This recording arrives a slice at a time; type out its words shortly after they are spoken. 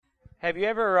Have you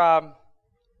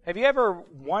ever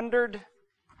wondered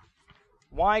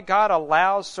why God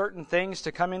allows certain things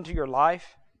to come into your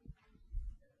life?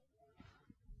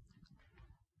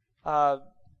 Have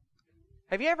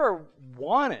you ever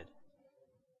wanted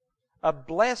a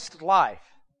blessed life?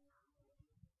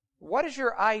 What is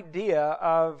your idea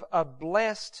of a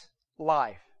blessed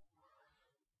life?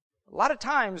 A lot of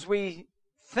times we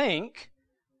think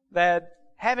that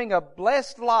having a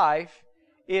blessed life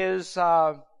is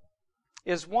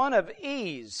one of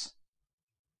ease,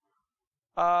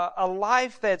 a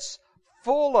life that's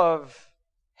full of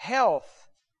health,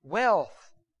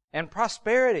 wealth, and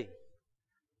prosperity.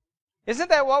 Isn't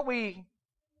that what we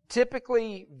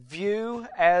typically view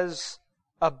as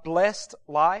a blessed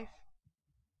life?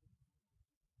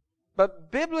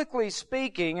 But biblically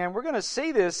speaking, and we're going to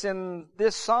see this in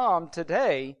this psalm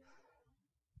today,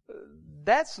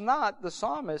 that's not the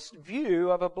psalmist's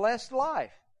view of a blessed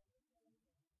life.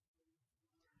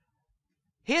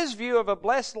 His view of a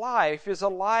blessed life is a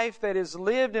life that is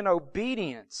lived in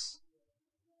obedience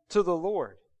to the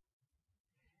Lord.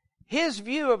 His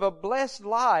view of a blessed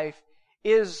life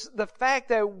is the fact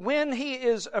that when he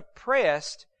is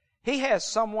oppressed, he has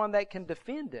someone that can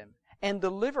defend him and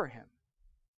deliver him.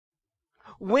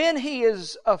 When he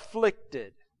is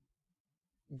afflicted,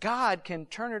 God can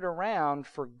turn it around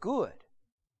for good.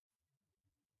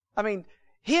 I mean,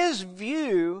 his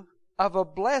view of a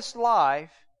blessed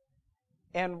life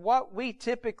and what we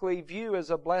typically view as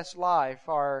a blessed life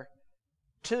are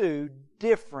two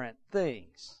different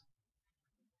things.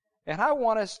 And I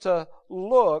want us to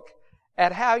look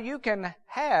at how you can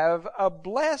have a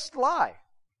blessed life.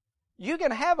 You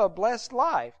can have a blessed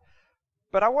life.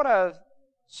 But I want to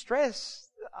stress,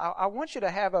 I want you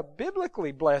to have a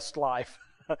biblically blessed life.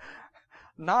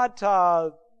 Not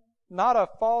a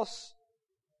false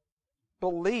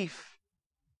belief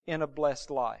in a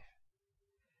blessed life.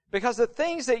 Because the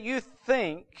things that you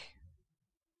think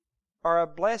are a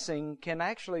blessing can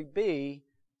actually be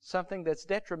something that's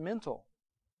detrimental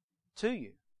to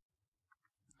you.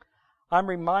 I'm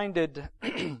reminded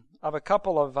of a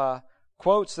couple of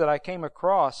quotes that I came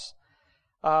across.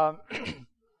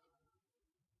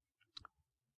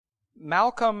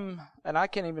 Malcolm, and I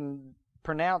can't even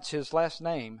pronounce his last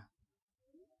name,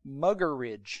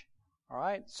 Muggeridge. All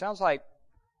right? Sounds like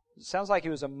he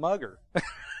was a mugger.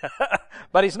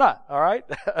 But he's not, all right?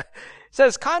 It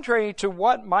says, contrary to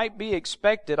what might be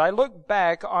expected, I look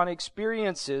back on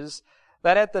experiences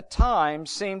that at the time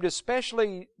seemed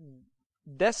especially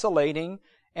desolating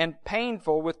and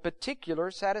painful with particular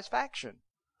satisfaction.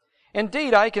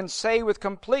 Indeed, I can say with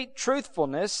complete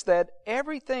truthfulness that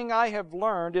everything I have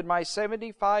learned in my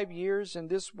 75 years in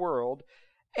this world,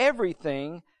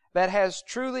 everything that has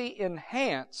truly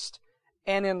enhanced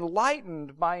and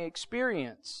enlightened my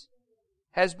experience,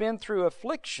 has been through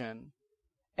affliction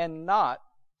and not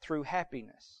through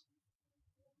happiness.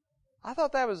 I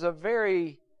thought that was a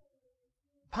very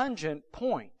pungent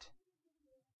point.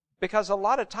 Because a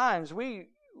lot of times we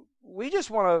just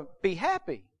want to be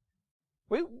happy.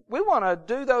 We want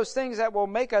to do those things that will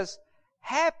make us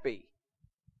happy.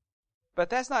 But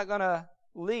that's not going to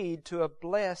lead to a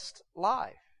blessed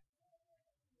life.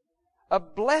 A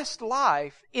blessed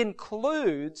life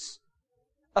includes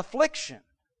affliction.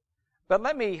 But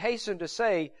let me hasten to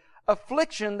say,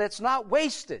 affliction that's not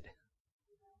wasted.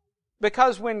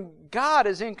 Because when God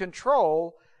is in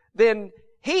control, then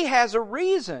He has a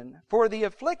reason for the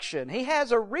affliction. He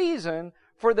has a reason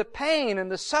for the pain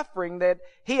and the suffering that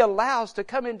He allows to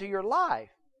come into your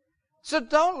life. So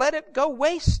don't let it go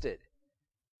wasted.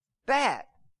 That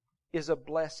is a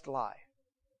blessed life.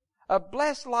 A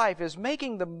blessed life is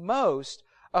making the most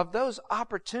of those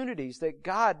opportunities that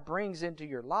God brings into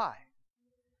your life.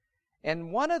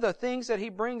 And one of the things that He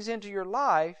brings into your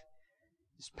life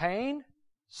is pain,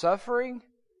 suffering,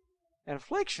 and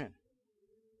affliction.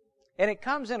 And it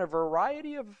comes in a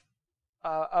variety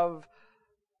of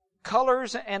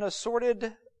colors and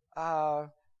assorted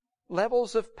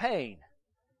levels of pain.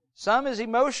 Some is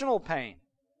emotional pain.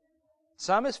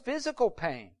 Some is physical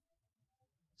pain.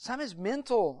 Some is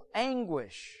mental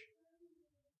anguish.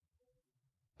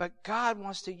 But God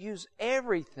wants to use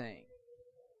everything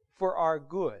for our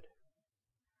good.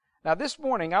 Now this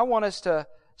morning I want us to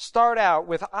start out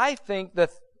with, I think,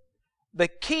 the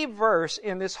key verse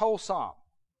in this whole psalm.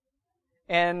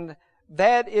 And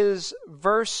that is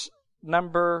verse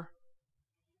number...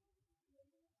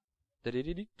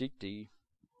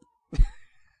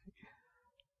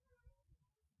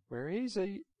 Where is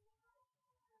he?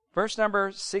 Verse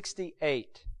number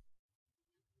 68.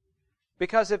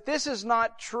 Because if this is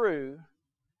not true,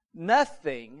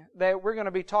 nothing that we're going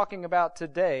to be talking about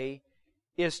today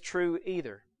is true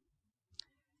either.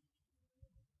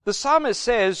 The psalmist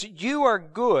says, "You are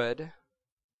good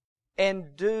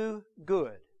and do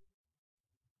good."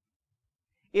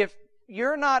 If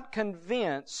you're not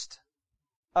convinced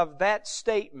of that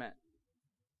statement,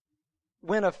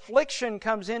 when affliction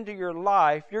comes into your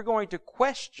life, you're going to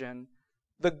question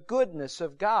the goodness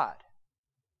of God.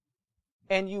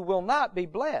 And you will not be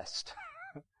blessed.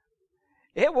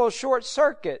 It will short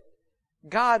circuit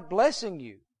God blessing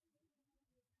you.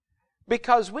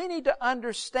 Because we need to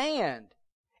understand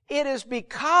it is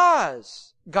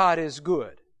because God is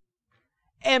good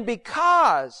and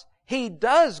because He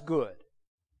does good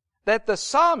that the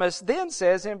psalmist then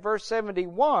says in verse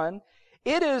 71,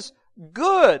 "It is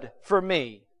good for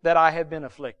me that I have been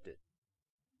afflicted."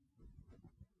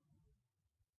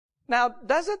 Now,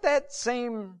 doesn't that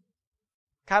seem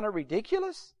kind of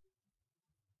ridiculous?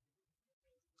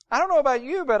 I don't know about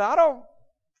you, but I don't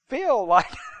feel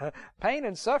like pain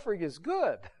and suffering is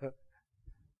good.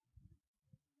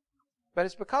 But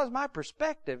it's because my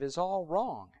perspective is all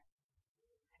wrong.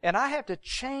 And I have to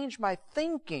change my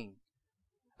thinking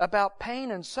about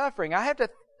pain and suffering. I have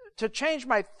to change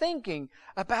my thinking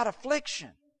about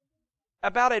affliction,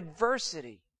 about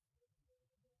adversity.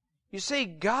 You see,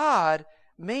 God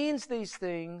means these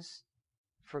things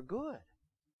for good.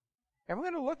 And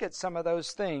we're going to look at some of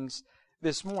those things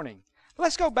this morning.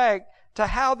 Let's go back to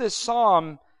how this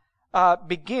psalm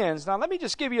begins. Now, let me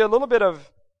just give you a little bit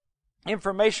of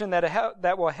information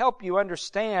that will help you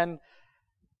understand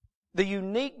the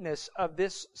uniqueness of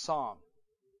this psalm.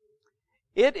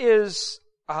 It is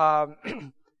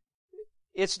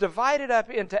it's divided up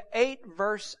into 8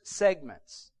 verse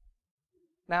segments.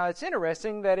 Now, it's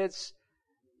interesting that it's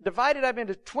divided up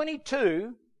into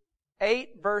 22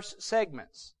 8-verse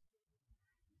segments.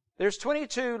 There's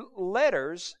 22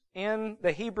 letters in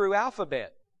the Hebrew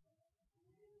alphabet.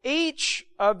 Each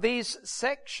of these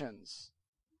sections,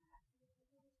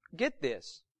 get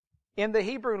this, in the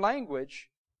Hebrew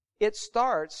language, it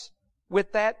starts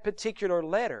with that particular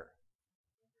letter.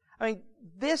 I mean,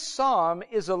 this psalm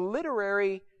is a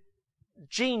literary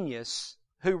genius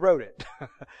who wrote it.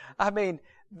 I mean,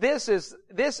 this is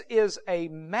a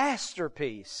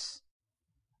masterpiece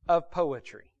of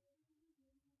poetry.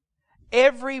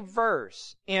 Every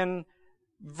verse in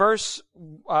verses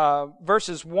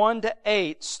 1 to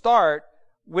 8 start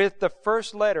with the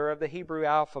first letter of the Hebrew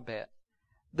alphabet.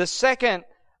 The second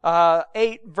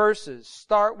 8 verses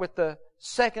start with the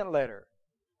second letter.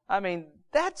 I mean,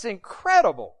 that's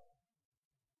incredible.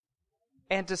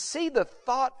 And to see the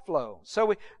thought flow.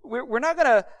 So we're not going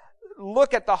to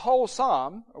look at the whole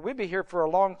psalm, or we'd be here for a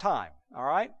long time. All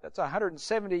right? That's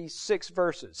 176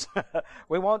 verses.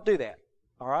 We won't do that.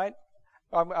 All right?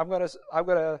 I'm going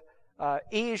to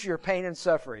ease your pain and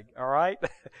suffering. All right?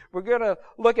 We're going to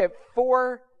look at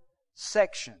 4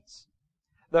 sections.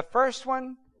 The first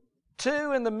one,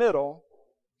 2 in the middle,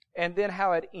 and then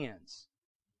how it ends.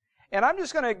 And I'm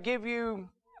just going to give you,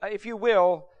 if you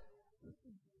will,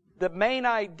 the main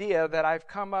idea that I've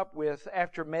come up with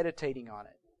after meditating on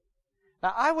it.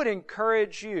 Now, I would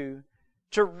encourage you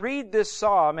to read this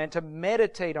psalm and to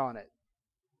meditate on it.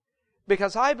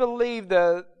 Because I believe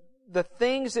the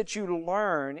things that you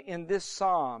learn in this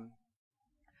psalm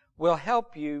will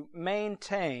help you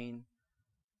maintain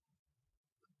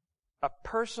a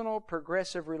personal,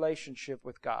 progressive relationship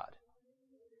with God.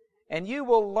 And you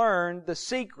will learn the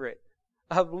secret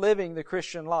of living the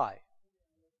Christian life.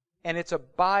 And it's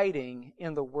abiding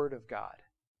in the Word of God.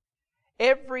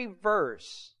 Every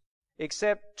verse,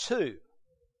 except 2,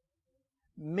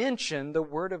 mention the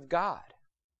Word of God.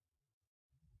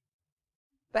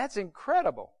 That's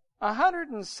incredible.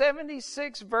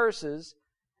 176 verses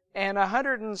and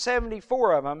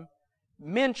 174 of them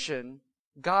mention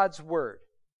God's Word.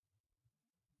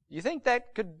 You think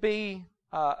that could be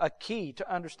a key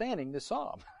to understanding this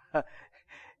psalm?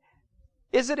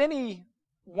 Is it any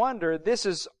wonder this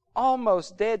is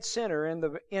almost dead center in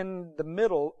the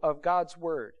middle of God's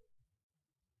Word?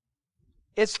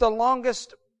 It's the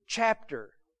longest chapter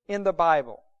in the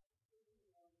Bible.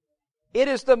 It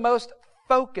is the most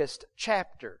focused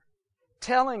chapter,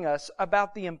 telling us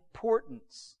about the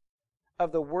importance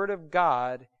of the Word of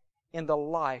God in the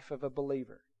life of a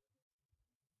believer.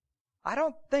 I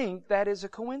don't think that is a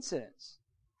coincidence.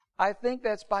 I think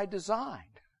that's by design.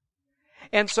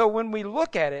 And so when we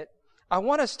look at it, I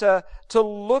want us to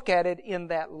look at it in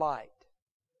that light.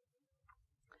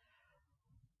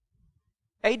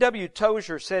 A.W.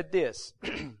 Tozer said this,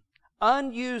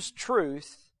 "Unused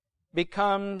truth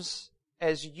becomes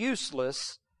as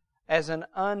useless as an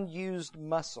unused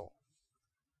muscle."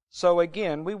 So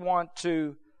again, we want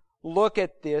to look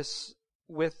at this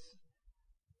with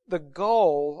the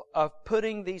goal of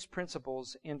putting these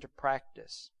principles into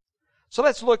practice. So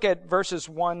let's look at verses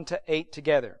 1 to 8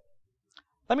 together.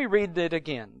 Let me read it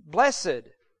again. Blessed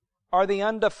are the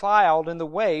undefiled in the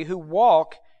way who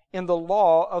walk in the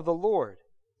law of the Lord.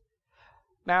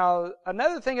 Now,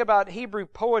 another thing about Hebrew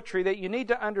poetry that you need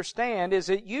to understand is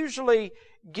it usually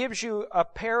gives you a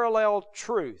parallel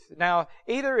truth. Now,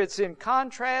 either it's in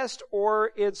contrast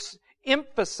or it's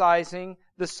emphasizing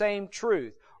the same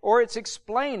truth, or it's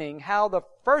explaining how the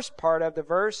first part of the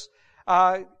verse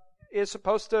is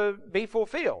supposed to be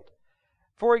fulfilled.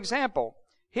 For example,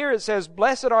 here it says,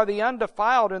 blessed are the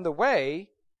undefiled in the way.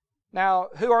 Now,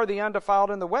 who are the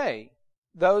undefiled in the way?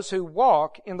 Those who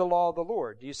walk in the law of the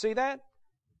Lord. Do you see that?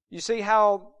 You see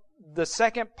how the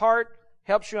second part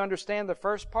helps you understand the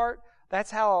first part? That's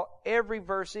how every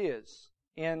verse is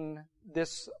in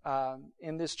this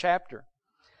chapter.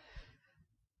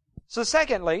 So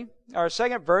secondly, our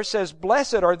second verse says,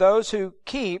 blessed are those who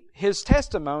keep His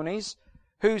testimonies,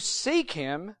 who seek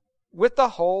Him with the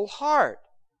whole heart.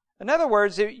 In other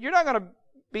words, you're not going to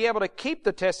be able to keep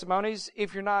the testimonies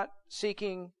if you're not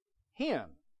seeking Him.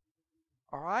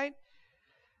 All right?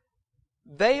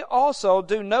 They also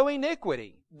do no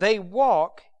iniquity. They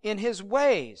walk in His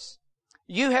ways.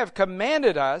 You have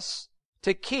commanded us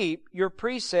to keep your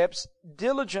precepts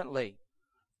diligently.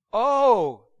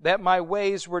 Oh, that my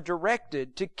ways were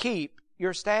directed to keep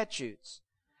your statutes.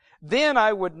 Then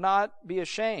I would not be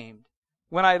ashamed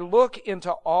when I look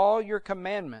into all your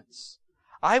commandments.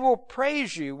 I will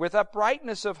praise you with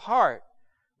uprightness of heart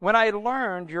when I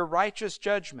learned your righteous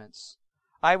judgments.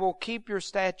 I will keep your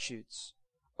statutes.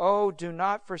 Oh, do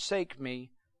not forsake me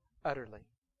utterly.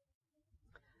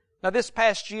 Now, this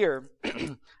past year,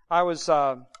 I was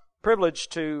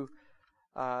privileged to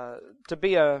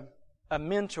be a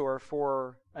mentor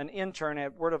for an intern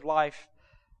at Word of Life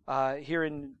here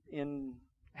in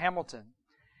Hamilton.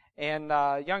 And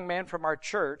a young man from our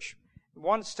church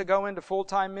wants to go into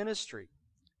full-time ministry.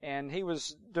 And he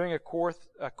was doing a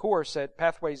course at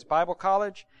Pathways Bible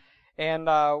College. And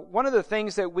one of the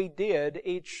things that we did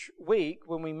each week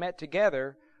when we met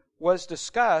together was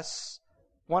discuss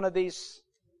one of these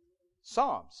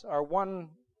Psalms, or one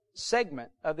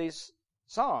segment of these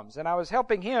Psalms. And I was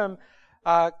helping him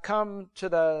come to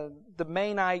the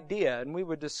main idea, and we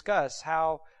would discuss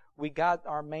how we got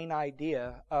our main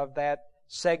idea of that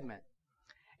segment.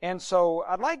 And so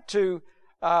I'd like to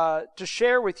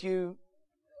share with you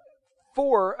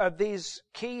 4 of these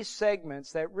key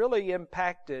segments that really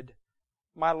impacted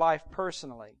my life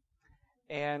personally.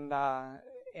 And I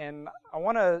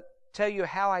want to tell you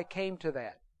how I came to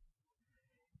that.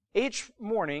 Each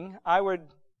morning, I would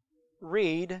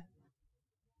read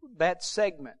that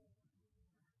segment.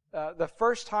 The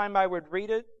first time I would read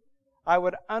it, I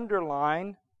would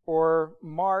underline or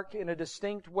mark in a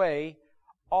distinct way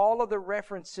all of the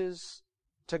references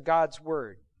to God's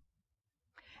Word.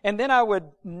 And then I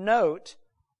would note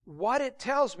what it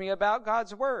tells me about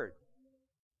God's Word.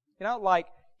 You know, like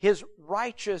His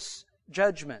righteous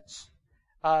judgments.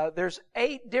 There's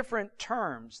 8 different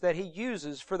terms that He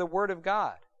uses for the Word of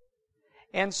God.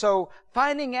 And so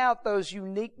finding out those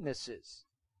uniquenesses.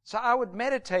 So I would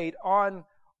meditate on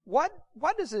what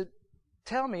does it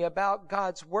tell me about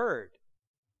God's Word?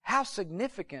 How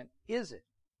significant is it?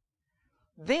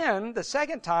 Then, the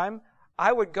second time,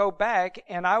 I would go back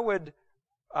and I would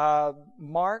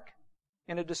mark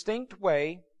in a distinct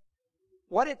way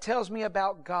what it tells me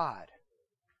about God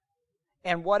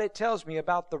and what it tells me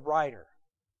about the writer.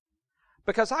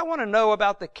 Because I want to know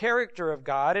about the character of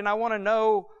God, and I want to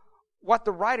know what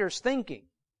the writer's thinking.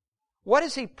 What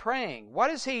is he praying? What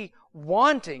is he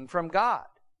wanting from God?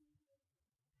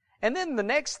 And then the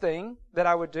next thing that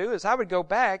I would do is I would go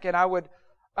back and I would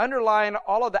underline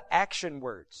all of the action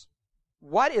words.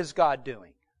 What is God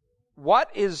doing? What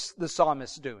is the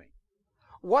psalmist doing?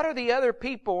 What are the other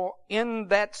people in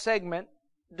that segment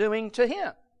doing to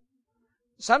him?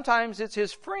 Sometimes it's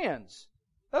his friends.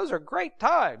 Those are great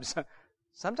times.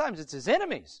 Sometimes it's his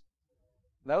enemies.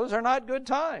 Those are not good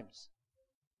times.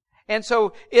 And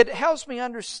so it helps me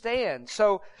understand.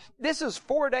 So this is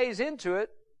 4 days into it,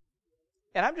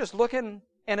 and I'm just looking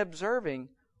and observing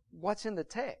what's in the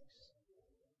text.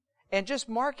 And just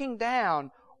marking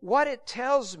down what it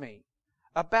tells me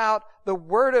about the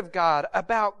Word of God,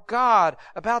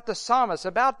 about the psalmist,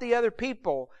 about the other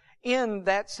people in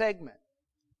that segment.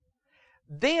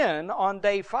 Then, on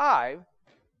day 5,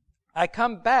 I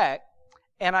come back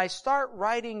and I start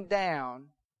writing down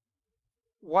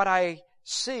what I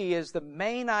see as the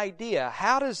main idea.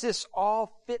 How does this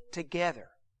all fit together?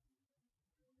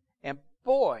 And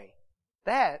boy,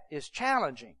 that is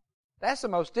challenging. That's the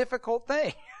most difficult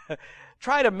thing.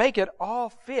 try to make it all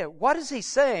fit. What is he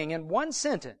saying in one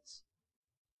sentence?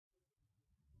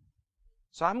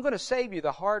 So I'm going to save you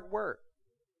the hard work.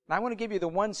 And I'm going to give you the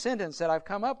one sentence that I've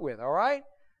come up with, all right?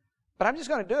 But I'm just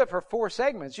going to do it for 4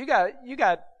 segments. You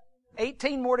got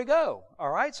 18 more to go,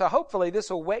 all right? So hopefully this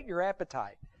will whet your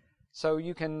appetite so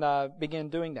you can begin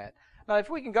doing that. Now, if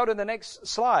we can go to the next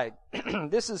slide,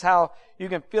 this is how you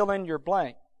can fill in your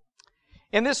blank.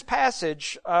 In this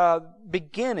passage,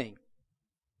 beginning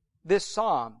this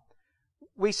psalm,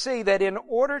 we see that in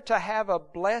order to have a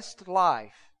blessed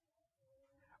life,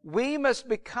 we must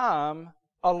become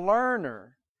a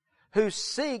learner who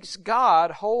seeks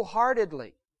God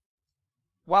wholeheartedly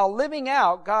while living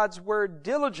out God's Word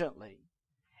diligently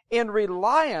in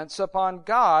reliance upon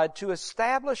God to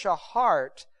establish a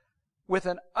heart with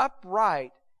an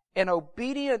upright and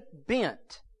obedient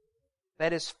bent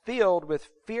that is filled with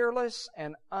fearless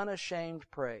and unashamed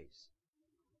praise.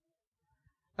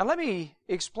 Now let me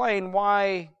explain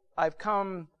why I've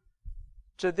come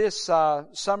to this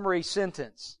summary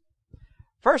sentence.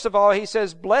 First of all, he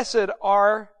says, "Blessed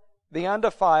are the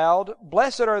undefiled,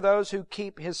 blessed are those who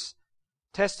keep His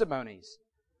testimonies."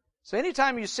 So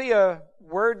anytime you see a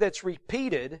word that's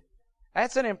repeated,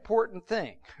 that's an important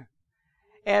thing.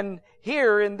 And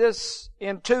here in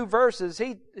 2 verses,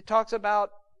 he talks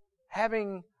about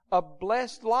having a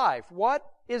blessed life. What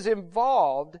is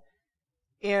involved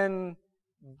in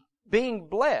being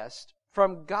blessed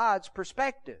from God's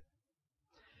perspective?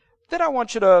 Then I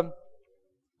want you to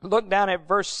look down at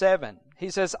verse 7. He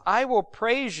says, "I will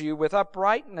praise you with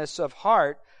uprightness of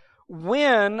heart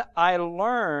when I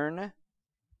learn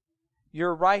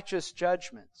your righteous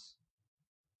judgments."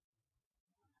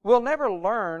 We'll never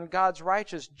learn God's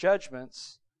righteous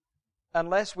judgments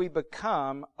unless we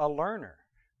become a learner.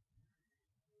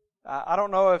 I don't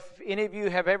know if any of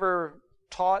you have ever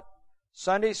taught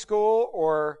Sunday school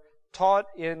or taught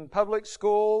in public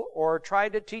school or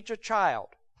tried to teach a child.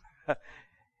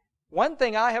 One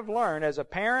thing I have learned as a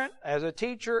parent, as a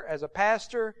teacher, as a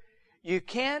pastor, you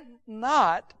can't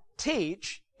not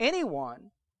teach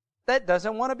anyone that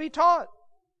doesn't want to be taught.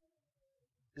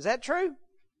 Is that true?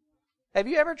 Have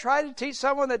you ever tried to teach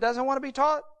someone that doesn't want to be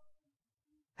taught?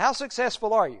 How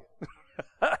successful are you?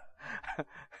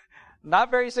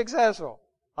 Not very successful.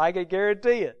 I can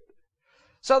guarantee it.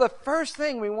 So the first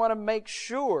thing we want to make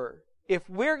sure, if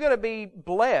we're going to be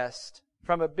blessed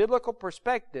from a biblical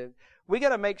perspective, we got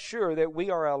to make sure that we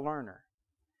are a learner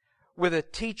with a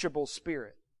teachable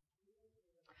spirit.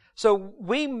 So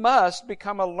we must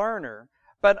become a learner.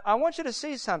 But I want you to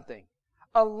see something.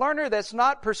 A learner that's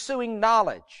not pursuing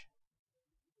knowledge.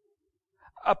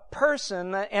 A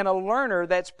person and a learner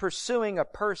that's pursuing a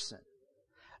person.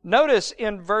 Notice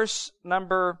in verse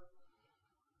number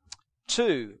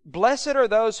 2, "Blessed are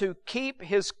those who keep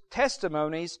His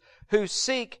testimonies, who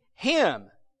seek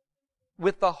Him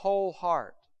with the whole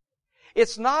heart."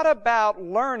 It's not about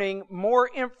learning more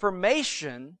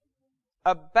information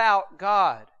about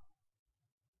God.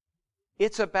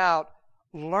 It's about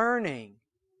learning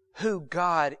who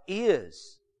God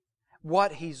is,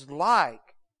 what He's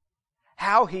like,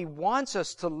 how He wants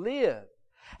us to live,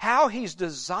 how He's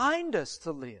designed us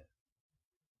to live.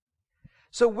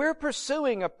 So we're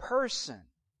pursuing a person,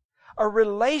 a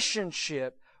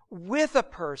relationship with a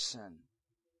person,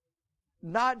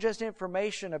 not just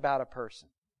information about a person.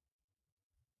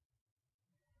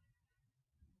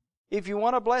 If you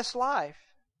want a blessed life,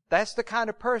 that's the kind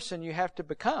of person you have to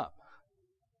become.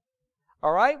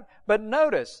 All right? But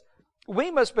notice, we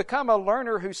must become a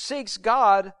learner who seeks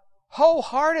God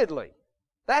wholeheartedly.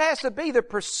 That has to be the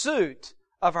pursuit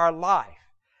of our life.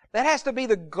 That has to be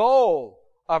the goal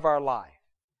of our life.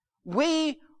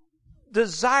 We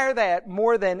desire that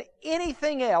more than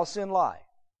anything else in life.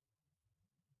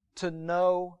 To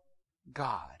know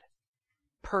God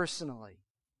personally,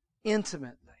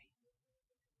 intimately.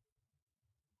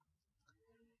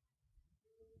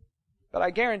 But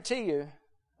I guarantee you,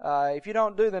 if you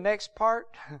don't do the next part,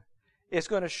 it's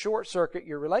going to short circuit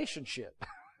your relationship.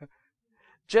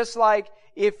 Just like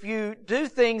if you do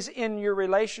things in your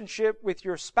relationship with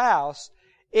your spouse,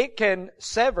 it can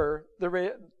sever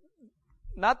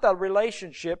not the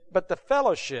relationship, but the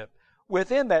fellowship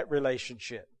within that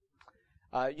relationship.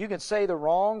 You can say the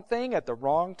wrong thing at the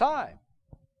wrong time.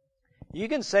 You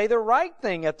can say the right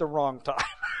thing at the wrong time.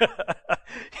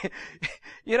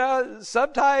 You know,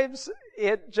 sometimes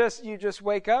you just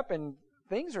wake up and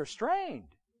things are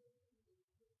strained.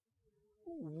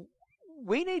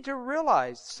 We need to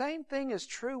realize the same thing is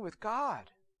true with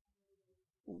God.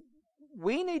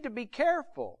 We need to be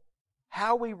careful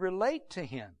how we relate to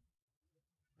Him,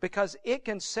 because it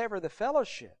can sever the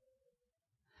fellowship.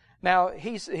 Now,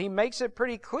 he makes it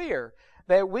pretty clear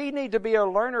that we need to be a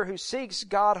learner who seeks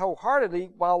God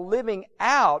wholeheartedly while living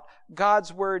out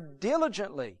God's Word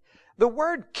diligently. The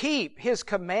word keep, His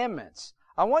commandments.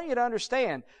 I want you to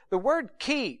understand, the word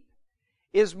keep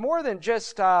is more than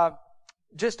just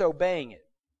obeying it.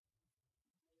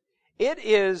 It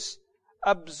is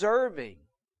observing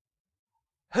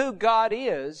who God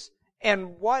is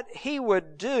and what He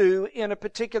would do in a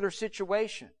particular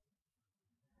situation.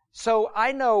 So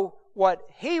I know what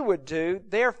He would do,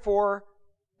 therefore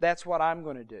that's what I'm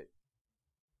going to do.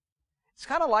 It's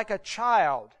kind of like a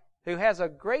child who has a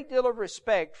great deal of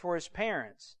respect for his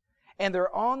parents, and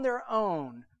they're on their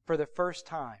own for the first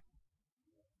time.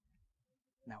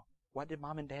 Now, what did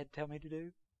Mom and Dad tell me to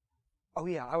do? Oh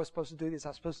yeah, I was supposed to do this, I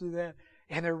was supposed to do that.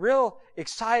 And they're real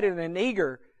excited and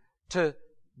eager to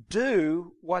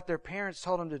do what their parents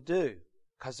told them to do,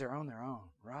 because they're on their own,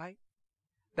 right?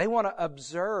 They want to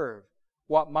observe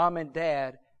what Mom and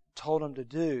Dad told them to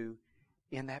do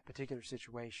in that particular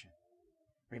situation.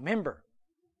 Remember,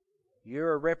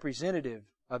 you're a representative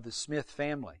of the Smith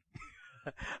family.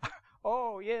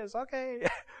 Oh, yes, okay.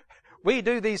 We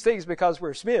do these things because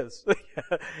we're Smiths.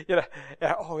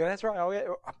 Oh, that's right. Oh, yeah.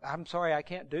 I'm sorry, I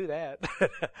can't do that.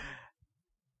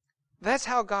 That's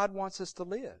how God wants us to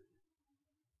live.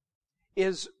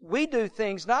 Is we do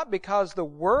things not because the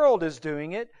world is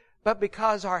doing it, but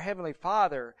because our Heavenly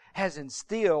Father has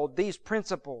instilled these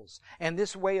principles and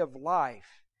this way of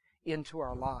life into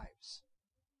our lives.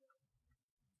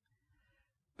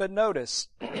 But notice,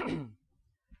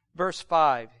 verse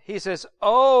 5, he says,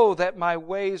 "Oh, that my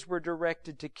ways were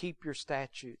directed to keep your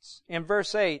statutes." In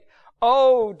verse 8,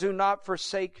 "Oh, do not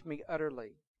forsake me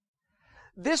utterly."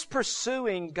 This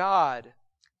pursuing God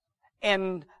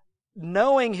and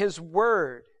knowing His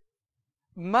Word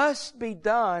must be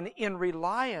done in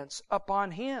reliance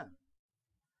upon Him.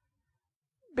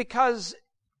 Because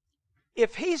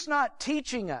if He's not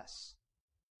teaching us,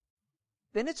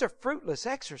 then it's a fruitless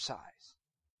exercise.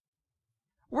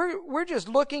 We're just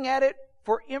looking at it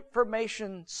for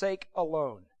information's sake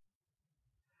alone.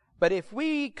 But if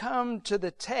we come to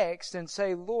the text and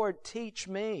say, "Lord, teach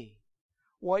me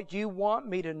what you want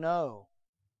me to know,"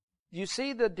 do you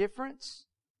see the difference?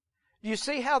 Do you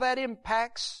see how that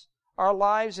impacts our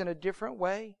lives in a different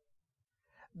way?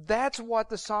 That's what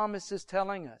the psalmist is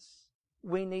telling us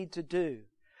we need to do.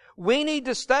 We need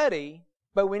to study,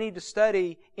 but we need to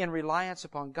study in reliance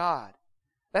upon God.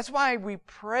 That's why we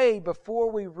pray before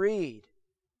we read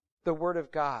the Word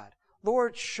of God.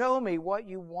 Lord, show me what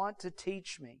you want to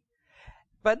teach me.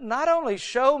 But not only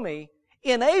show me,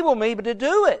 enable me to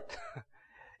do it.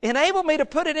 Enable me to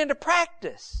put it into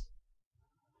practice.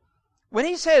 When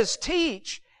he says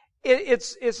teach,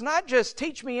 it's not just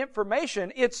teach me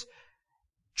information, it's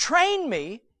train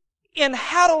me in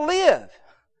how to live.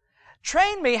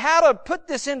 Train me how to put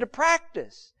this into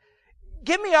practice.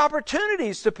 Give me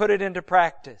opportunities to put it into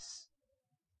practice.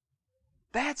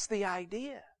 That's the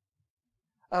idea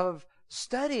of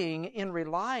studying in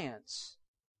reliance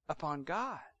upon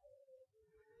God.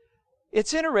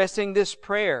 It's interesting, this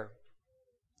prayer,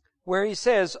 where he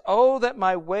says, "Oh, that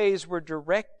my ways were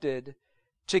directed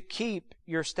to keep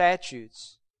your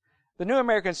statutes." The New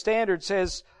American Standard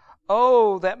says,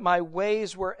 "Oh, that my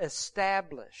ways were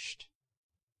established."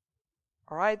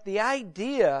 All right? The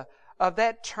idea of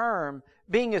that term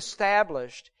being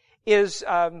established is,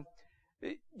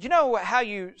 you know how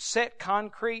you set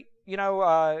concrete? You know,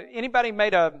 anybody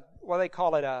made what they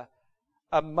call it,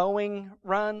 a mowing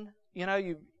run? You know,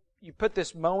 you put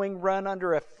this mowing run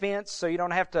under a fence so you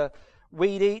don't have to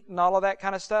weed eat and all of that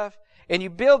kind of stuff. And you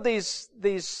build these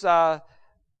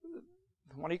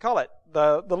what do you call it?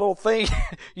 The little thing.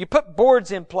 You put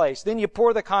boards in place. Then you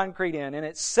pour the concrete in and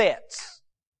it sets.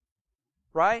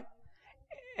 Right?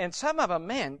 And some of them,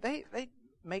 man, they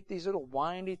make these little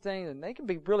windy things and they can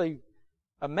be really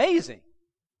amazing.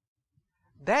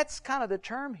 That's kind of the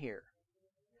term here.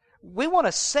 We want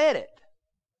to set it.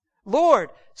 Lord,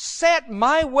 set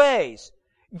my ways.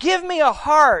 Give me a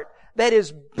heart that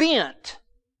is bent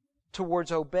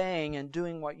towards obeying and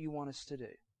doing what you want us to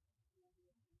do.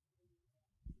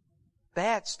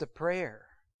 That's the prayer.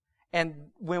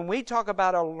 And when we talk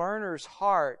about a learner's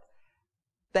heart,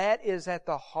 that is at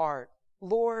the heart.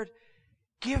 Lord,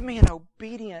 give me an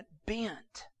obedient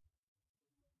bent.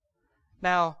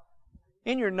 Now,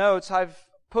 in your notes, I've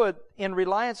put, in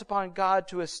reliance upon God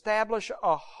to establish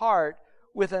a heart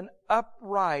with an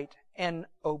upright and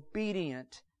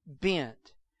obedient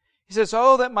bent. He says,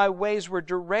 "Oh, that my ways were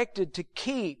directed to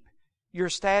keep your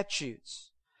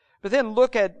statutes." But then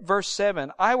look at verse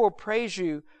 7. "I will praise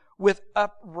you with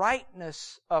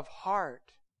uprightness of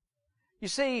heart." You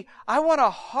see, I want a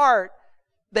heart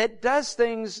that does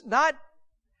things not...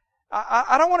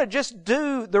 I don't want to just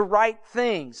do the right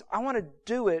things. I want to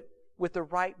do it with the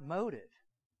right motive.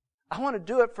 I want to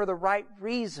do it for the right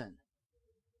reason.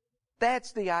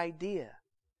 That's the idea.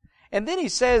 And then he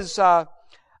says, he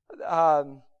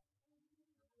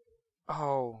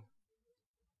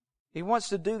wants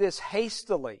to do this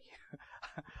hastily.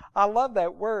 I love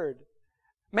that word.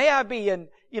 May I be in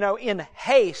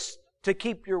haste to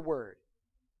keep your word.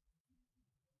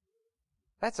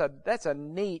 That's a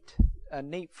neat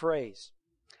phrase.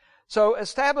 So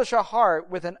establish a heart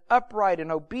with an upright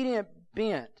and obedient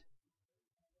bent,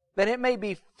 that it may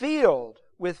be filled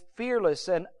with fearless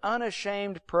and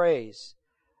unashamed praise.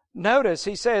 Notice,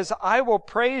 he says, I will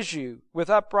praise you with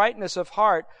uprightness of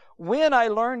heart when I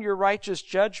learn your righteous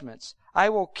judgments. I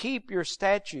will keep your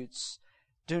statutes.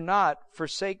 Do not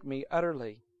forsake me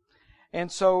utterly.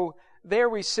 And so there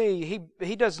we see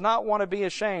he does not want to be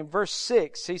ashamed. Verse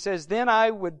 6, he says, then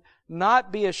I would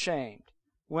not be ashamed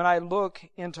when I look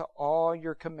into all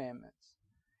your commandments.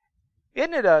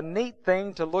 Isn't it a neat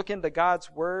thing to look into God's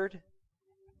Word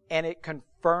and it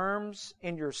confirms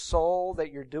in your soul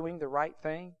that you're doing the right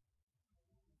thing?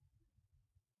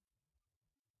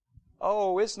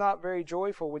 Oh, it's not very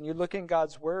joyful when you look in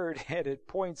God's Word and it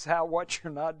points out what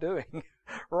you're not doing.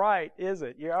 Right, is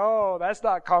it? That's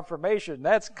not confirmation.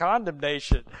 That's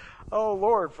condemnation. Oh,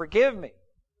 Lord, forgive me.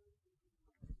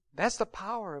 That's the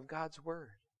power of God's Word.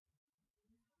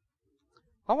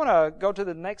 I want to go to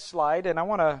the next slide and I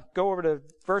want to go over to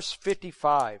verse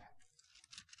 55.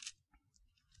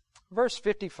 Verse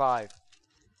 55. I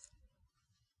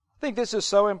think this is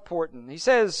so important. He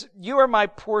says, you are my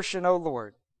portion, O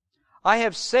Lord. I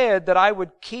have said that I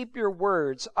would keep your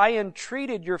words. I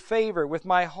entreated your favor with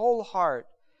my whole heart.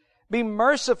 Be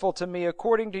merciful to me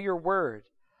according to your word.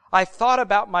 I thought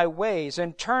about my ways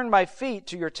and turned my feet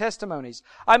to your testimonies.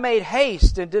 I made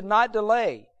haste and did not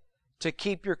delay to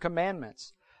keep your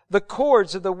commandments. The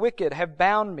cords of the wicked have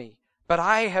bound me, but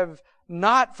I have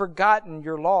not forgotten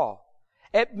your law.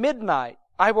 At midnight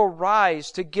I will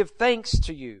rise to give thanks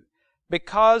to you.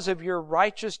 Because of your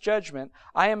righteous judgment,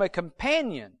 I am a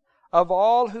companion of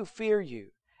all who fear you,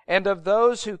 and of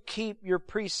those who keep your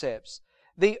precepts.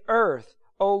 The earth,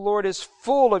 O Lord, is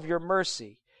full of your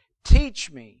mercy.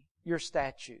 Teach me your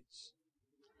statutes.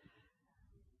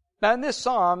 Now in this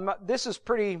psalm, this is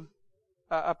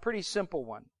a pretty simple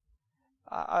one.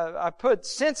 I put,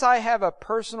 since I have a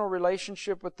personal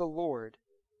relationship with the Lord,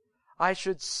 I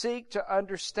should seek to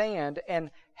understand and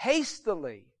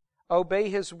hastily obey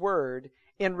His word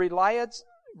in reliance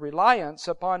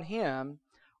upon Him,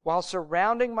 while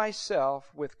surrounding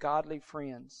myself with godly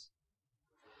friends.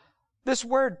 This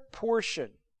word portion,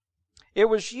 it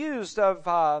was used of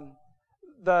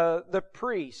the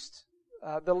priests,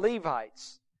 the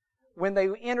Levites, when they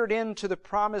entered into the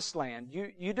promised land.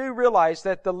 You do realize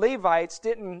that the Levites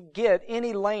didn't get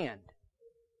any land.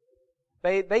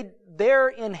 Their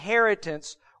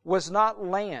inheritance was not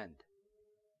land.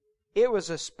 It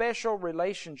was a special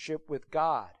relationship with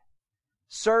God,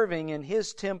 serving in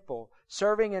His temple,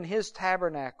 serving in His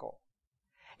tabernacle.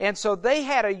 And so they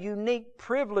had a unique,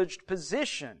 privileged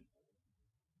position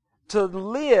to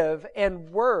live and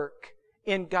work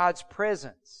in God's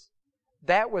presence.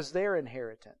 That was their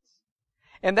inheritance.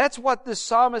 And that's what this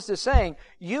psalmist is saying.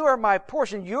 You are my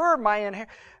portion. You're my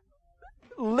inheritance.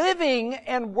 Living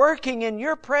and working in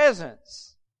your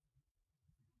presence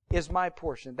is my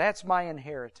portion. That's my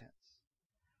inheritance.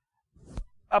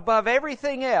 Above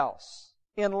everything else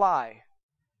in life,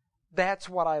 that's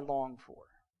what I long for.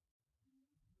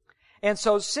 And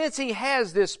so since he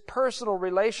has this personal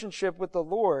relationship with the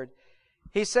Lord,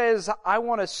 he says, I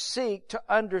want to seek to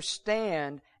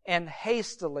understand and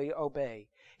hastily obey.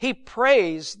 He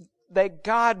prays that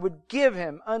God would give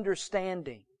him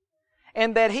understanding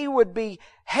and that he would be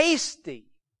hasty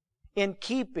in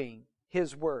keeping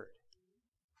His word.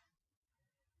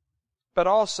 But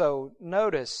also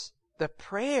notice the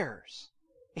prayers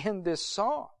in this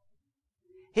psalm.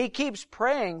 He keeps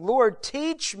praying, Lord,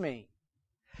 teach me.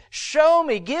 Show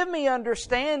me, give me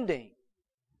understanding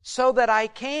so that I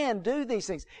can do these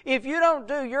things. If you don't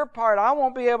do your part, I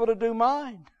won't be able to do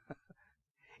mine.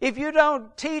 If you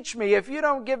don't teach me, if you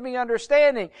don't give me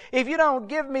understanding, if you don't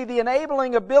give me the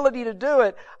enabling ability to do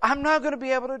it, I'm not going to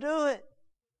be able to do it.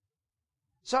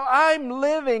 So I'm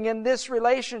living in this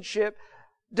relationship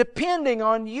depending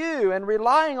on you and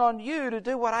relying on you to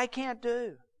do what I can't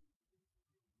do.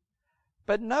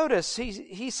 But notice,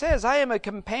 he says, I am a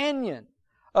companion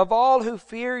of all who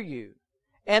fear you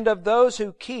and of those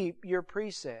who keep your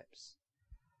precepts.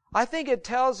 I think it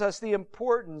tells us the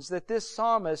importance that this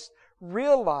psalmist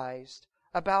realized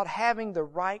about having the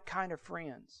right kind of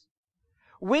friends.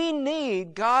 We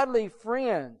need godly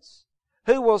friends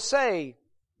who will say,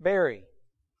 Barry,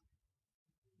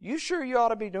 you sure you ought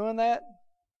to be doing that?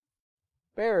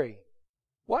 Barry,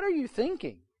 what are you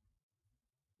thinking?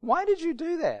 Why did you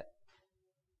do that?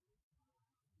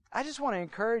 I just want to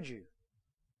encourage you.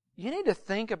 You need to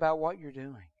think about what you're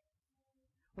doing.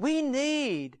 We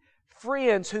need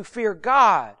friends who fear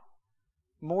God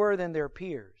more than their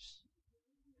peers,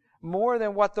 more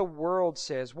than what the world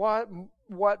says,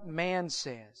 what man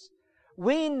says.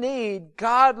 We need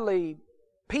godly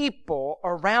people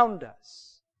around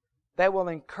us that will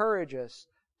encourage us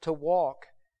to walk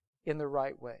in the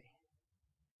right way.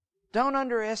 Don't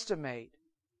underestimate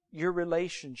your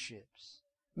relationships.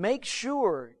 Make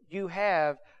sure you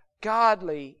have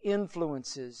godly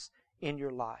influences in your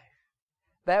life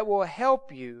that will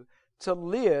help you to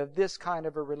live this kind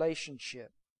of a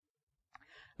relationship.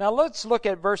 Now let's look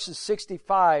at verses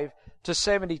 65 to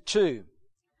 72.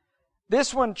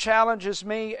 This one challenges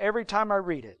me every time I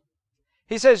read it.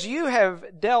 He says, you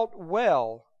have dealt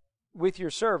well with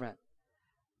your servant.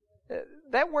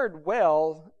 That word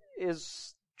well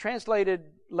is translated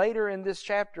later in this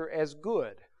chapter as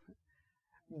good.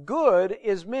 Good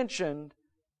is mentioned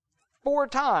 4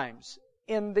 times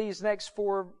in these next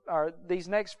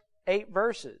 8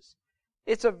 verses.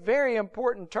 It's a very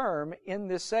important term in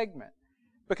this segment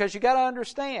because you got to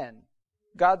understand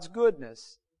God's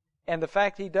goodness and the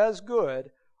fact He does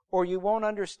good, or you won't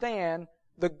understand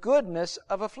the goodness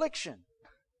of affliction.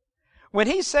 When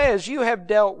He says, you have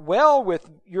dealt well with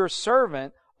your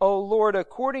servant, O Lord,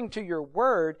 according to your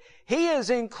word, He is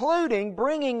including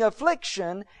bringing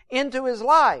affliction into his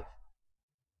life.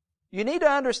 You need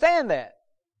to understand that.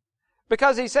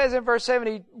 Because He says in verse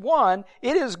 71,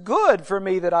 it is good for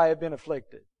me that I have been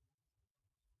afflicted.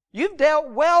 You've dealt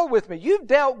well with me. You've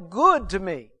dealt good to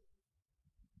me.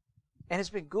 And it's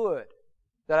been good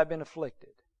that I've been afflicted.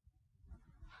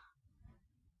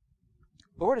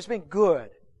 Lord, it's been good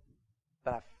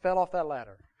that I fell off that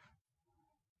ladder.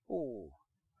 Ooh.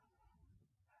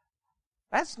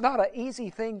 That's not an easy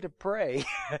thing to pray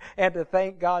and to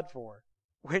thank God for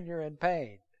when you're in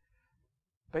pain.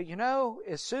 But you know,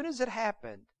 as soon as it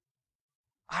happened,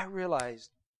 I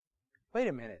realized, wait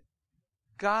a minute.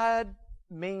 God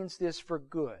means this for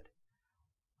good.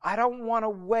 I don't want to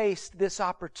waste this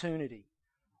opportunity.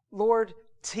 Lord,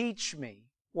 teach me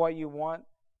what you want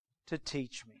to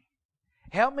teach me.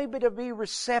 Help me to be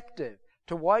receptive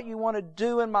to what you want to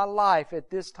do in my life at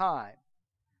this time.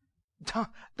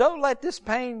 Don't let this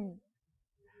pain,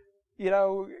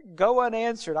 go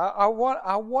unanswered. I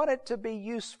want it to be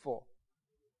useful.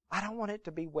 I don't want it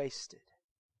to be wasted.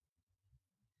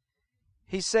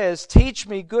 He says, teach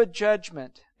me good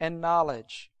judgment and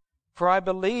knowledge, for I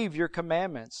believe your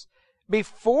commandments.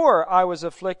 Before I was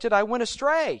afflicted, I went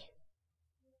astray.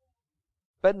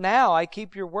 But now I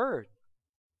keep your word.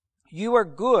 You are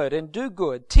good and do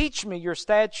good. Teach me your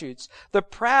statutes. The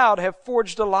proud have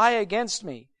forged a lie against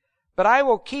me, but I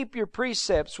will keep your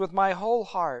precepts with my whole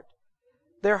heart.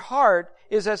 Their heart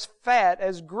is as fat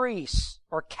as grease,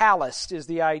 or calloused is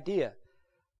the idea.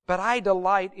 But I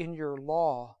delight in your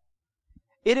law.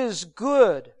 It is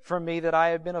good for me that I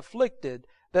have been afflicted,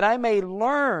 that I may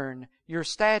learn your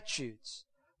statutes.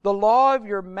 The law of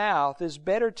your mouth is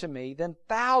better to me than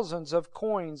thousands of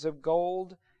coins of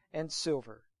gold and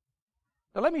silver.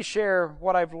 Now let me share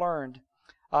what I've learned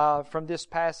from this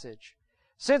passage.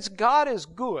 Since God is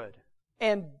good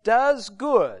and does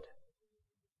good,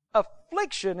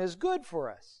 affliction is good for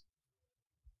us.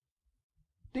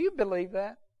 Do you believe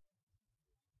that?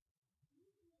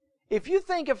 If you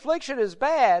think affliction is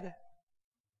bad,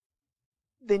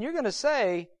 then you're going to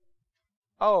say,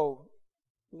 oh,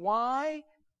 why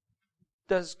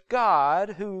does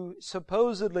God, who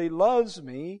supposedly loves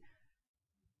me,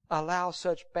 allow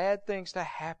such bad things to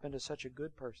happen to such a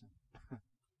good person?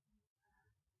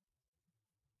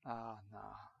 No.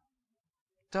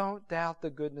 Don't doubt the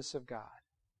goodness of God.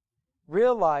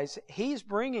 Realize He's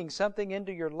bringing something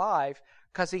into your life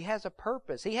because He has a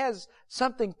purpose. He has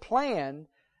something planned,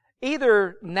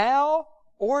 either now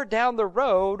or down the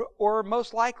road, or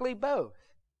most likely both,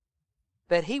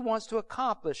 that He wants to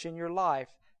accomplish in your life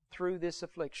through this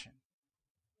affliction.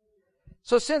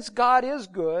 So since God is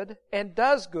good and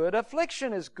does good,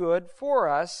 affliction is good for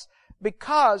us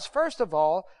because, first of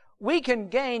all, we can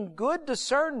gain good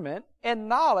discernment and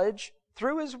knowledge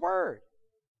through His Word.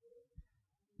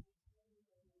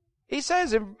 He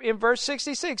says in verse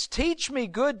 66, teach me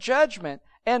good judgment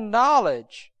and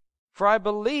knowledge, for I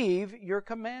believe your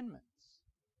commandments.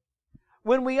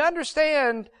 When we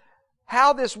understand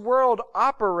how this world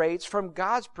operates from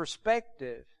God's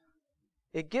perspective,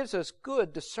 It gives us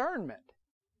good discernment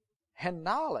and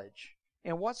knowledge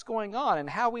in what's going on and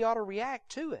how we ought to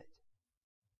react to it.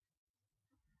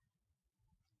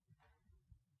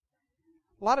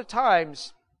 A lot of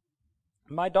times,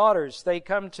 my daughters, they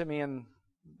come to me, and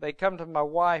they come to my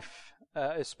wife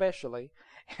especially,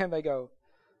 and they go,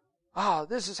 "Oh,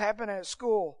 this is happening at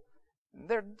school. And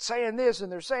they're saying this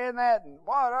and they're saying that, and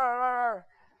what?"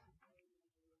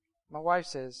 My wife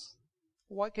says,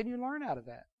 "What can you learn out of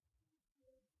that?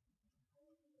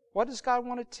 What does God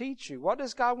want to teach you? What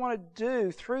does God want to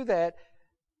do through that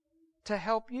to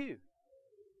help you?"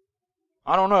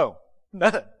 "I don't know."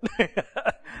 Nothing.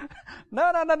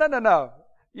 No.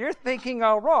 You're thinking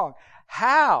all wrong.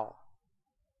 How?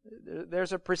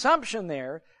 There's a presumption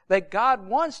there that God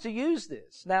wants to use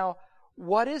this. Now,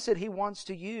 what is it He wants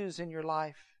to use in your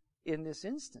life in this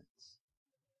instance?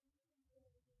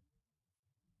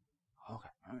 Okay.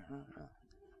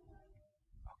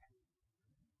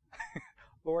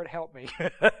 Lord, help me.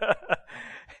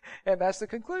 And that's the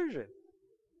conclusion.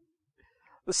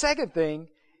 The second thing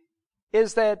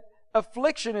is that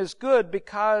affliction is good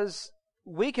because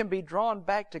we can be drawn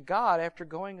back to God after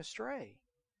going astray.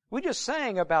 We just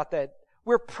sang about that.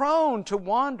 We're prone to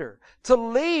wander, to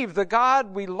leave the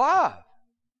God we love.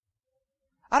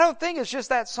 I don't think it's just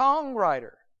that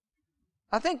songwriter.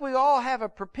 I think we all have a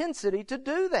propensity to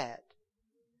do that.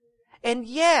 And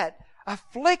yet,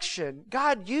 affliction,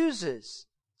 God uses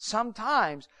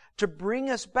sometimes to bring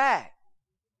us back.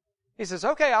 He says,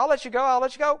 "Okay, I'll let you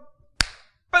go.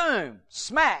 Boom!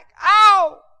 Smack!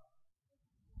 Ow!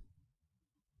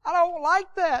 I don't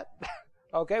like that."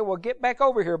 "Okay, well, get back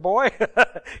over here, boy.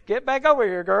 Get back over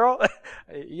here, girl."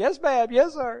 "Yes, ma'am.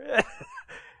 Yes, sir."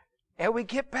 And we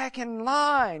get back in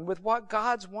line with what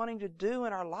God's wanting to do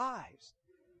in our lives.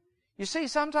 You see,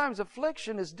 sometimes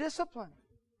affliction is discipline.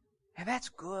 And that's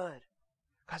good,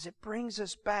 because it brings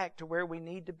us back to where we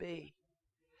need to be.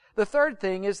 The third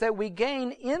thing is that we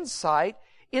gain insight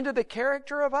into the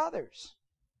character of others.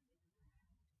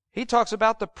 He talks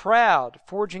about the proud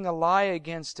forging a lie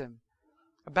against Him,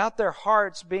 about their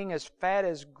hearts being as fat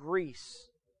as grease.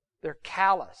 They're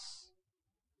callous.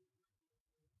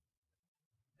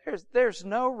 There's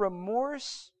no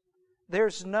remorse.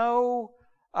 There's no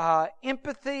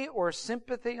empathy or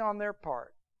sympathy on their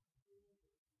part.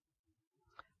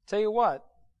 Tell you what,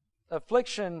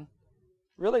 affliction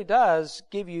really does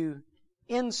give you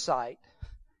insight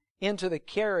into the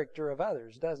character of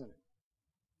others, doesn't it?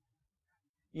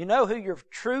 You know who your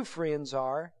true friends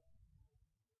are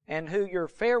and who your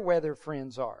fair weather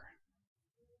friends are.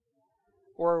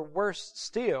 Or worse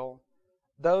still,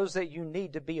 those that you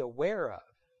need to be aware of,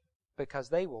 because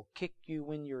they will kick you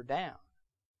when you're down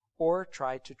or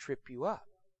try to trip you up.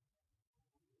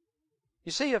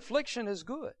 You see, affliction is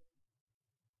good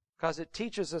because it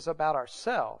teaches us about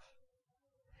ourselves.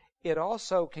 It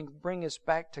also can bring us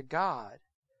back to God,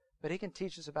 but it can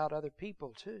teach us about other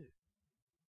people too.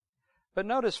 But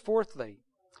notice, fourthly,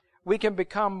 we can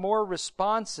become more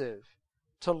responsive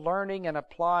to learning and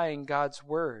applying God's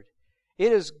Word.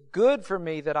 It is good for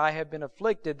me that I have been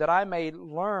afflicted, that I may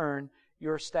learn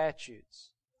your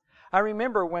statutes. I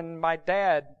remember when my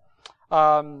dad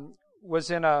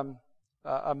was in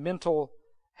a mental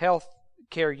health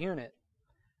care unit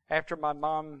after my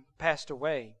mom passed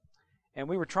away. And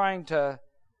we were trying to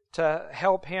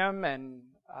help him and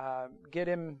get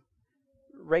him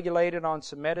regulated on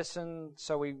some medicine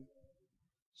so he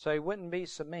wouldn't be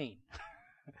so mean.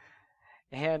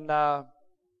 And I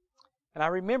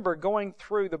remember going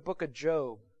through the book of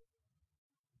Job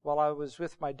while I was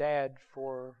with my dad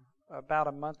for about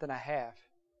a month and a half.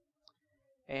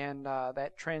 And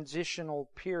that transitional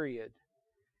period.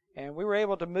 And we were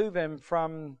able to move him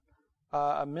from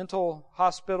a mental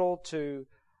hospital to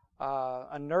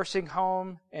a nursing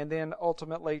home, and then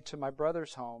ultimately to my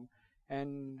brother's home.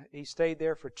 And he stayed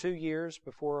there for 2 years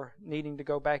before needing to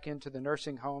go back into the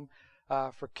nursing home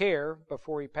for care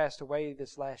before he passed away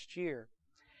this last year.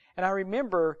 And I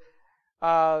remember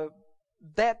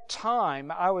that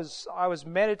time I was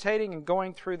meditating and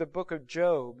going through the book of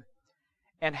Job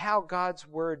and how God's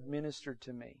Word ministered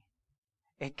to me.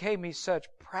 It gave me such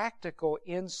practical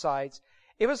insights.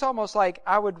 It was almost like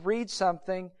I would read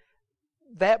something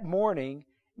that morning,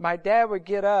 my dad would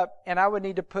get up and I would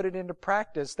need to put it into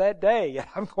practice that day. And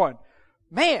I'm going,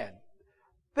 man,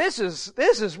 this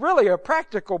is really a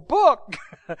practical book.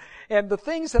 And the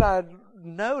things that I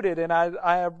noted, and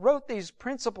I wrote these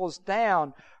principles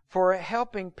down for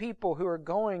helping people who are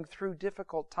going through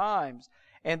difficult times.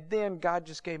 And then God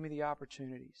just gave me the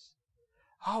opportunities.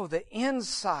 Oh, the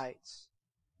insights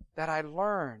that I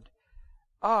learned.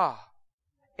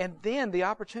 and then the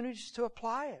opportunities to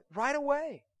apply it right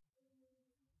away.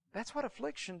 That's what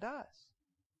affliction does.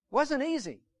 It wasn't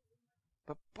easy,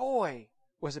 but boy,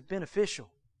 was it beneficial.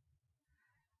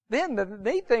 Then the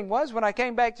neat thing was, when I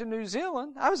came back to New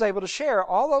Zealand, I was able to share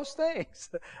all those things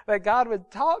that God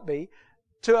had taught me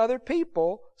to other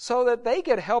people so that they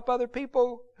could help other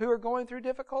people who are going through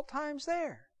difficult times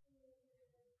there.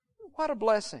 What a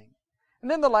blessing. And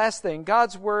then the last thing,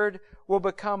 God's Word will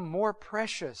become more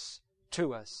precious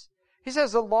to us. He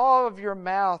says, the law of your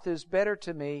mouth is better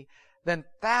to me than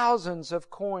thousands of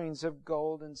coins of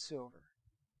gold and silver.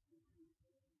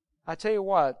 I tell you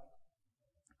what,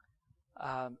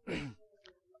 I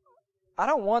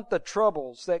don't want the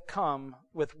troubles that come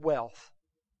with wealth,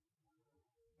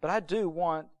 but I do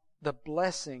want the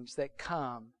blessings that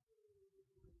come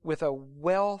with a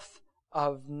wealth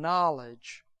of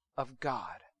knowledge of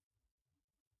God.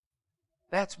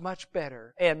 That's much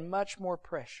better and much more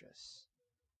precious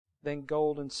than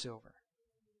gold and silver.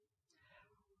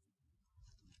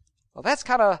 Well, that's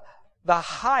kind of the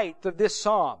height of this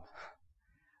psalm.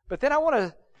 But then I want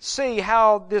to see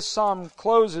how this psalm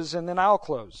closes, and then I'll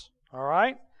close. All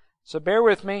right? So bear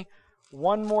with me.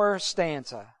 One more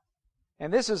stanza.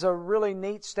 And this is a really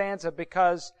neat stanza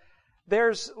because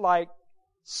there's like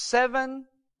 7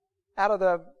 out of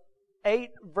the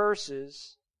 8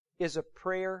 verses is a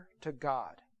prayer to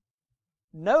God.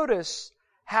 Notice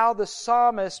how the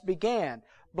psalmist began.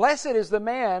 Blessed is the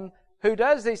man who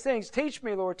does these things. Teach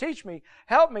me, Lord, teach me.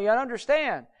 Help me, and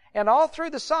understand. And all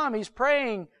through the psalm, he's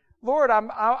praying, Lord,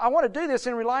 I want to do this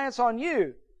in reliance on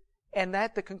you. And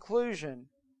at the conclusion,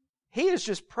 he is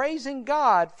just praising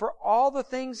God for all the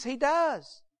things he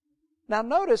does. Now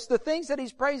notice the things that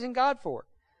he's praising God for.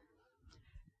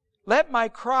 Let my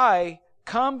cry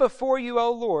come before you,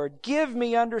 O Lord. Give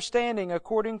me understanding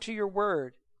according to your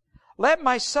word. Let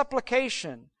my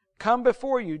supplication come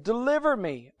before you. Deliver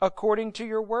me according to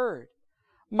your word.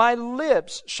 My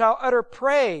lips shall utter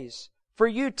praise, for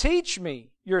you teach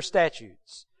me your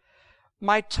statutes.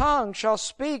 My tongue shall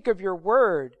speak of your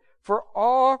word, for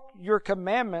all your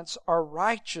commandments are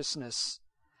righteousness.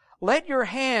 Let your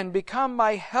hand become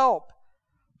my help,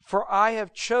 for I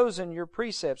have chosen your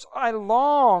precepts. I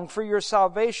long for your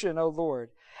salvation, O Lord,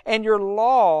 and your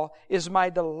law is my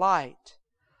delight.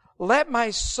 Let my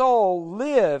soul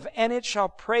live, and it shall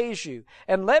praise you,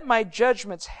 and let my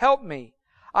judgments help me.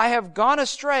 I have gone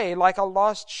astray like a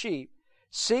lost sheep.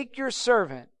 Seek your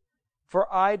servant,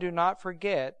 for I do not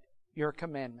forget your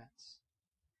commandments.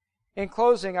 In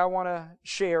closing, I want to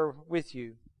share with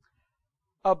you,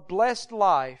 a blessed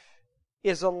life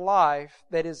is a life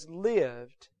that is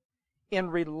lived in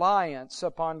reliance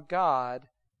upon God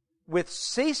with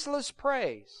ceaseless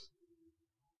praise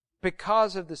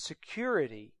because of the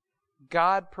security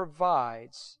God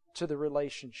provides to the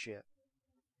relationship.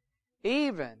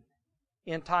 Even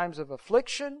in times of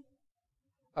affliction,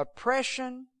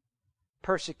 oppression,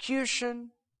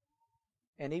 persecution,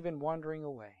 and even wandering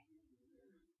away.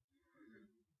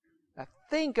 Now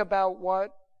think about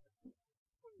what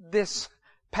this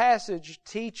passage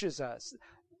teaches us,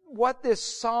 what this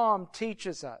psalm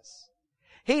teaches us.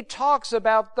 He talks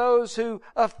about those who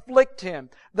afflict him,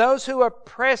 those who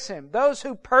oppress him, those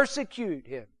who persecute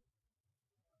him.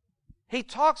 He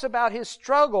talks about his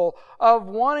struggle of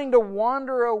wanting to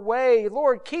wander away.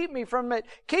 Lord, keep me from it.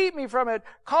 Keep me from it.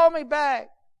 Call me back.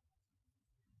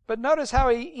 But notice how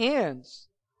he ends.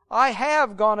 I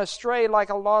have gone astray like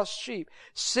a lost sheep.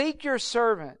 Seek your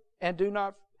servant, and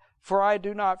for I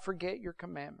do not forget your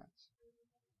commandments.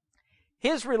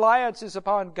 His reliance is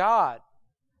upon God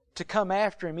to come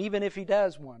after him, even if he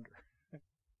does wander.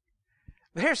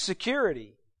 There's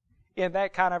security in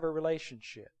that kind of a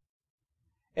relationship.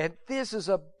 And this is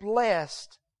a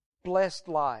blessed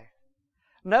life.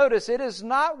 Notice, it is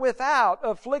not without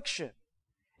affliction.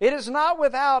 It is not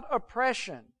without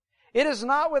oppression. It is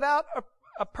not without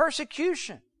a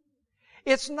persecution.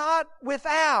 It's not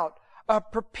without a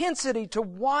propensity to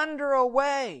wander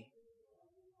away.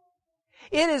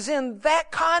 It is in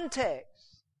that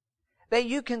context that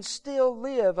you can still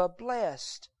live a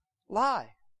blessed life,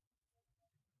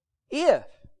 if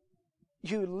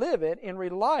you live it in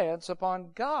reliance upon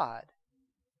God.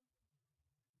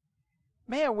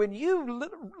 Man, when you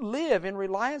live in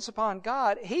reliance upon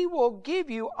God, He will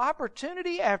give you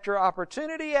opportunity after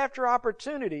opportunity after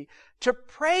opportunity to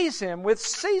praise Him with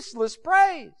ceaseless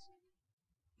praise.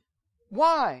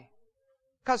 Why?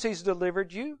 Because He's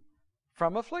delivered you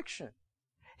from affliction.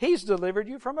 He's delivered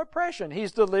you from oppression.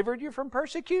 He's delivered you from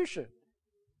persecution.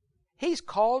 He's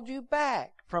called you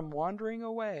back from wandering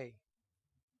away.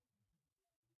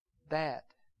 That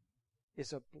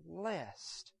is a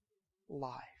blessed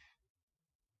life.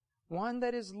 one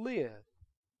that is lived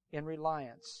in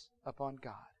reliance upon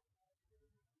God.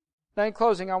 Now, in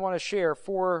closing, I want to share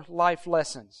 4 life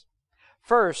lessons.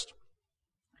 First,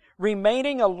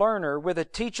 remaining a learner with a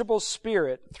teachable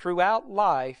spirit throughout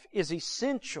life is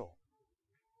essential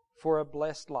for a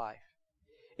blessed life.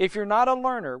 If you're not a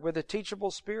learner with a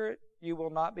teachable spirit, you will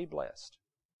not be blessed.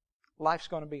 Life's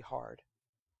going to be hard.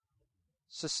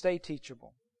 So stay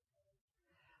teachable.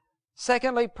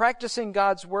 Secondly, practicing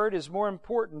God's Word is more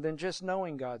important than just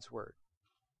knowing God's Word.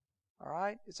 All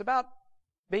right? It's about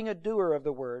being a doer of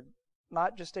the Word,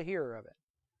 not just a hearer of it.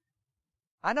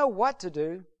 I know what to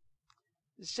do.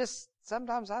 It's just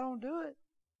sometimes I don't do it.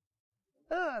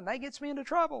 And that gets me into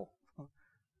trouble.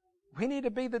 We need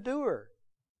to be the doer,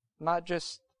 not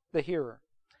just the hearer.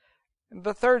 And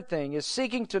the third thing is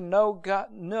seeking to know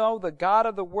the God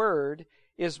of the Word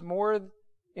is more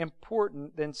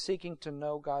important than seeking to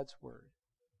know God's Word.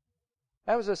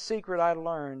 That was a secret I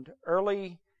learned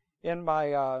early in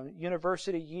my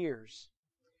university years.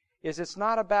 It's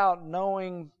not about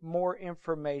knowing more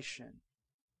information.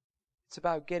 It's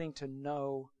about getting to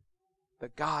know the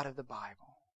God of the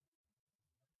Bible,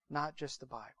 not just the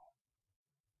Bible.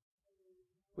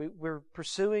 We're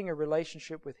pursuing a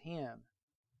relationship with Him,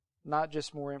 not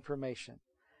just more information.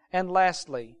 And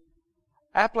lastly,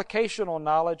 applicational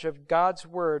knowledge of God's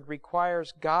Word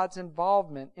requires God's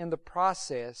involvement in the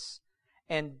process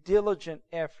and diligent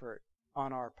effort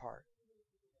on our part.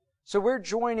 So we're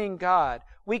joining God.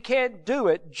 We can't do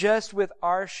it just with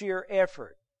our sheer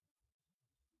effort.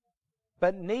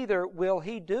 But neither will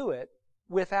He do it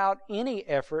without any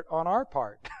effort on our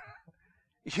part.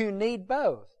 You need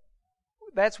both.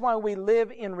 That's why we live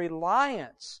in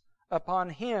reliance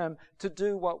upon Him to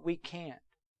do what we can't.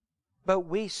 But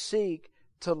we seek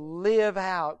to live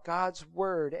out God's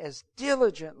Word as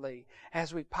diligently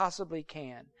as we possibly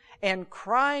can, and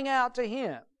crying out to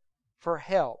Him for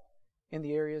help in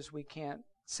the areas we can't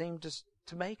seem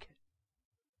to make it.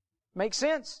 Make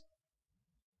sense?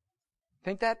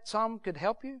 Think that psalm could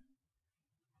help you?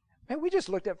 Man, we just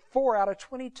looked at 4 out of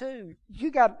 22.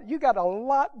 You got a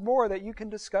lot more that you can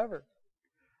discover.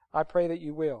 I pray that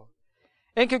you will.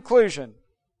 In conclusion,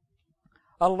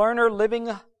 a learner living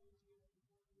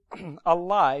a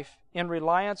life in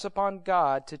reliance upon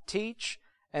God to teach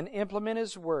and implement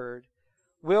His Word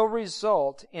will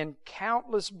result in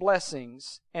countless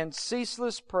blessings and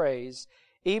ceaseless praise,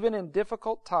 even in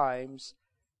difficult times,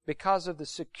 because of the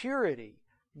security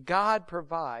God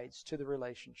provides to the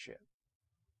relationship.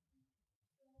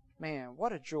 Man,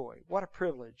 what a joy, what a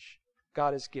privilege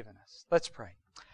God has given us. Let's pray.